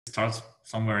starts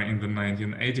somewhere in the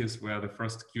 1980s, where the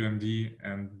first QMD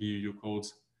and BUU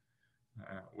codes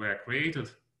were created.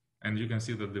 And you can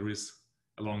see that there is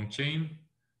a long chain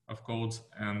of codes,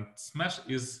 and Smash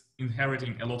is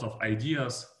inheriting a lot of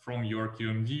ideas from your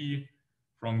QMD,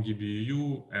 from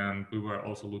GBU, and we were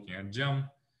also looking at GEM.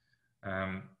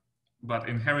 But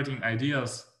inheriting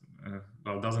ideas,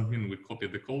 well, doesn't mean we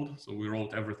copied the code, so we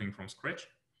wrote everything from scratch.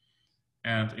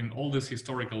 And in all this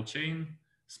historical chain,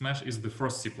 Smash is the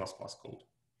first C++ code.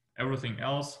 Everything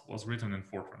else was written in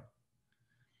Fortran.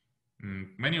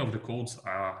 Many of the codes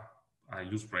are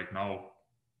used right now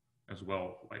as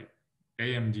well, like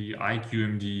AMD,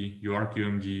 IQMD,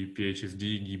 URQMD,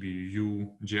 PHSD, GBU,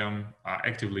 GEM are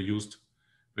actively used.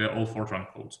 They're all Fortran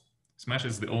codes. Smash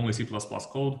is the only C++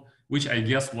 code, which I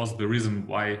guess was the reason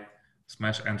why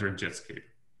Smash entered JETSCAPE.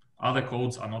 Other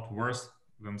codes are not worse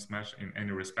than Smash in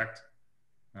any respect.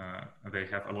 They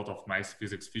have a lot of nice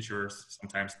physics features,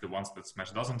 sometimes the ones that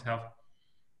Smash doesn't have,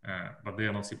 but they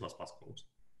are not C++ codes.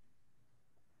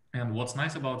 And what's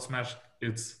nice about Smash,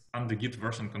 it's under Git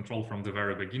version control from the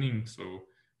very beginning. So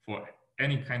for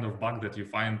any kind of bug that you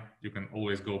find, you can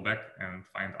always go back and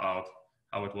find out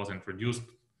how it was introduced,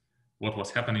 what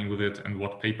was happening with it, and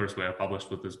what papers were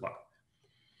published with this bug.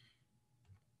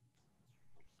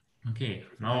 Okay,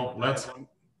 now let's...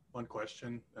 One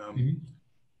question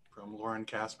from Lauren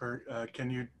Casper. Can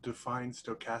you define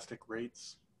stochastic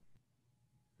rates?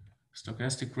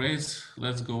 Stochastic rates,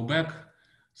 let's go back.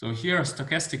 So here,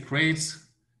 stochastic rates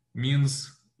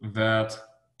means that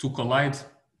to collide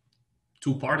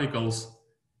two particles,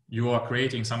 you are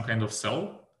creating some kind of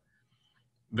cell.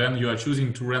 Then you are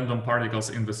choosing two random particles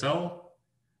in the cell.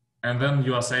 And then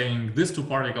you are saying these two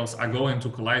particles are going to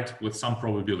collide with some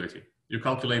probability. You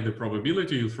calculate the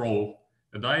probability, you throw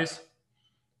a dice.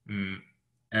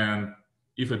 And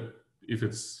if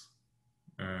it's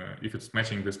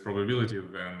matching this probability,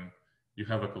 then you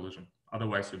have a collision.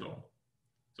 Otherwise, you don't.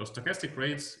 So stochastic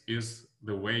rates is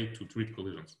the way to treat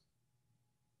collisions.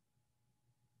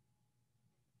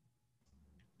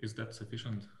 Is that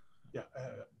sufficient? Yeah,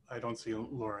 I don't see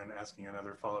Lauren asking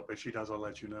another follow-up. If she does, I'll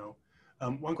let you know.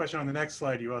 One question on the next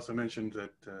slide, you also mentioned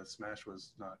that Smash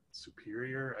was not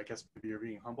superior. I guess maybe you're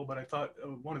being humble, but I thought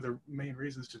one of the main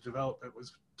reasons to develop it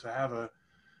was to have a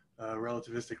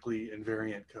relativistically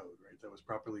invariant code, right? That was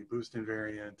properly boost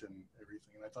invariant and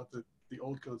everything. And I thought that the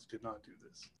old codes did not do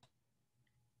this.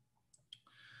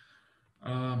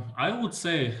 I would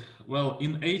say, well,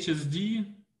 in HSD,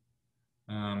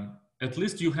 at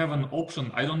least you have an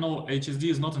option. I don't know, HSD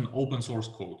is not an open source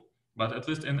code, but at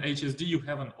least in HSD, you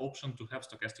have an option to have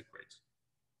stochastic rates.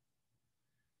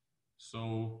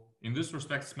 So in this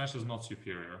respect, Smash is not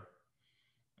superior.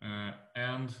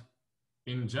 And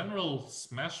in general,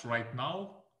 Smash right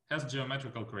now has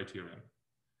geometrical criterion.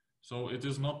 So it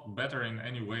is not better in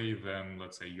any way than,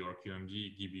 let's say, your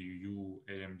QMD, GBU,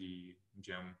 AMD,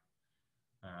 GEM,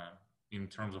 in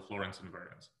terms of Lorentz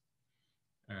invariance.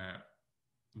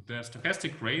 The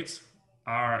stochastic rates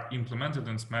are implemented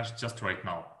in Smash just right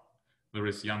now. There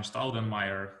is Jan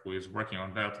Staudenmeier who is working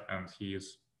on that, and he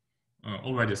is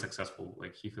already successful.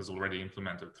 Like, he has already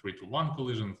implemented 3-to-1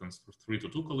 collisions, and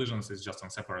 3-to-2 collisions is just on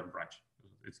separate branch.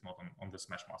 It's not on the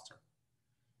Smash master.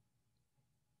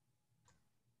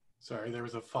 Sorry, there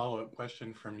was a follow-up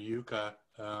question from Yuka.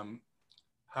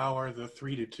 How are the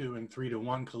 3-to-2 and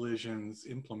 3-to-1 collisions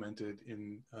implemented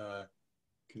in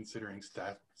considering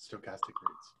stochastic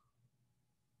rates?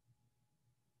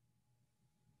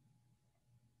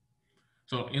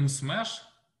 So in Smash,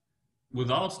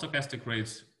 without stochastic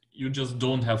rates, you just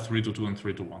don't have 3-to-2 and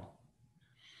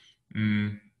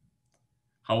 3-to-1.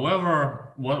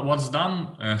 However, what's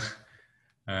done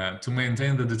to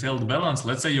maintain the detailed balance,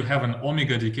 let's say you have an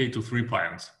omega decay to 3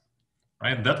 pions,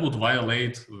 right? That would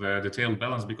violate the detailed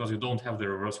balance because you don't have the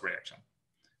reverse reaction.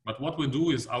 But what we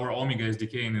do is our omega is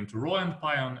decaying into rho and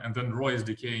pion, and then rho is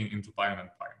decaying into pion and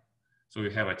pion. So you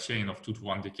have a chain of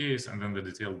 2-to-1 decays, and then the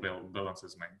detailed balance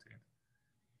is maintained.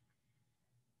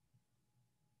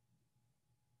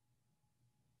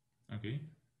 Okay.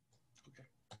 Okay.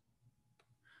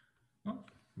 Oh,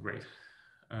 great.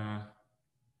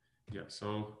 Yeah,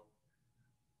 so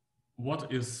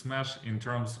what is Smash in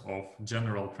terms of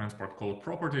general transport code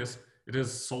properties? It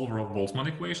is solver of Boltzmann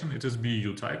equation. It is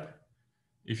BU type,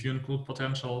 if you include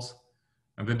potentials.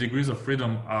 And the degrees of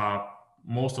freedom are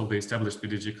most of the established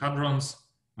PDG hadrons.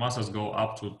 Masses go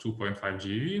up to 2.5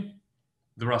 GeV.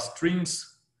 There are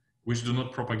strings which do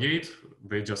not propagate.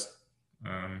 They're just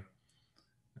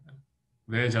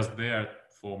there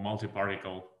for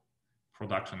multi-particle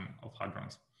production of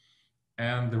hadrons.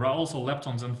 And there are also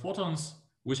leptons and photons,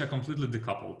 which are completely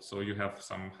decoupled. So you have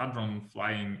some hadron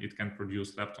flying, it can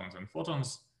produce leptons and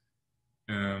photons.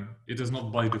 It is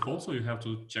not by default, so you have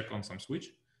to check on some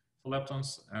switch for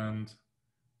leptons and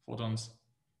photons.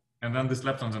 And then these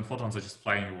leptons and photons are just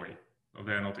flying away. So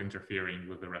they're not interfering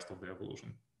with the rest of the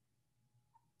evolution.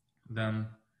 Then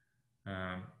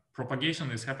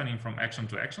propagation is happening from action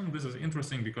to action. This is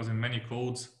interesting because in many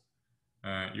codes,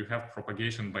 you have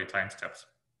propagation by time steps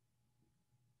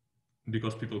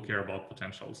because people care about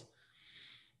potentials.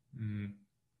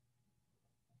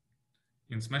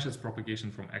 In Smash, it's propagation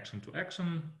from action to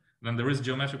action. Then there is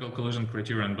geometrical collision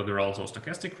criterion, but there are also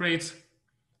stochastic rates.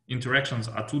 Interactions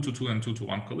are 2-2 and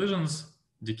 2-1 collisions,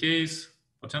 decays,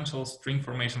 potentials, string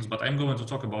formations, but I'm going to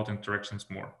talk about interactions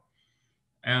more.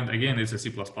 And again, it's a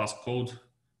C++ code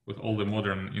with all the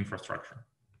modern infrastructure.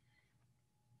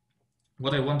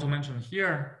 What I want to mention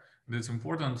here, that's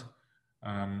important,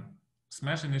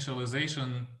 Smash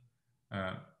initialization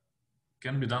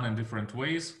can be done in different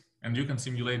ways, and you can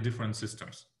simulate different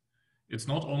systems. It's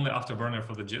not only afterburner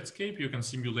for the JETSCAPE, you can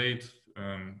simulate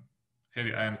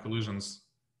heavy ion collisions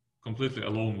completely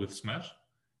alone with Smash.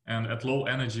 And at low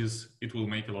energies, it will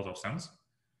make a lot of sense.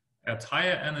 At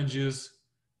higher energies,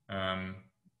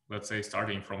 let's say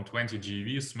starting from 20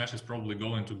 GeV, Smash is probably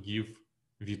going to give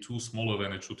V2 smaller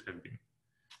than it should have been.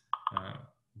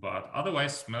 But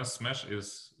otherwise, Smash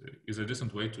is a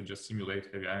decent way to just simulate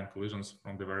heavy ion collisions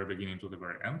from the very beginning to the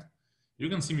very end. You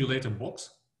can simulate a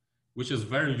box, which is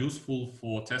very useful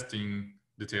for testing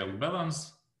detailed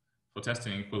balance, for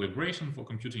testing equilibration, for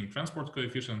computing transport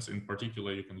coefficients. In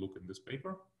particular, you can look in this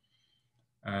paper.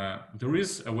 There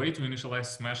is a way to initialize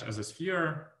Smash as a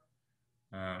sphere.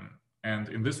 And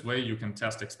in this way, you can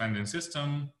test expanding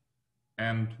system.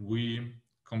 And we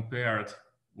compared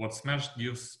what Smash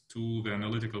gives to the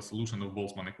analytical solution of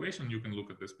Boltzmann equation. You can look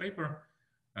at this paper,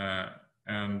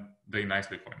 and they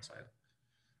nicely coincide.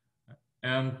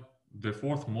 And the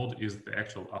fourth mode is the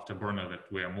actual afterburner that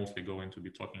we are mostly going to be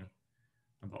talking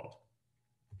about.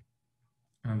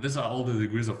 And these are all the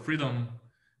degrees of freedom.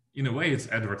 In a way, it's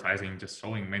advertising, just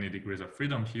showing many degrees of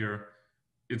freedom here.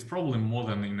 It's probably more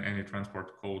than in any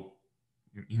transport code,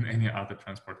 in any other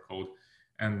transport code.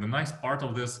 And the nice part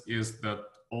of this is that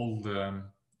all the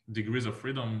degrees of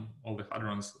freedom, all the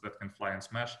hadrons that can fly in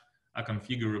Smash are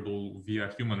configurable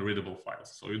via human readable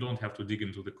files. So you don't have to dig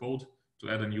into the code to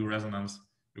add a new resonance.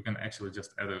 You can actually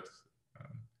just add it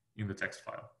in the text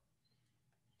file.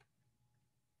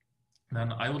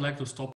 Then I would like to stop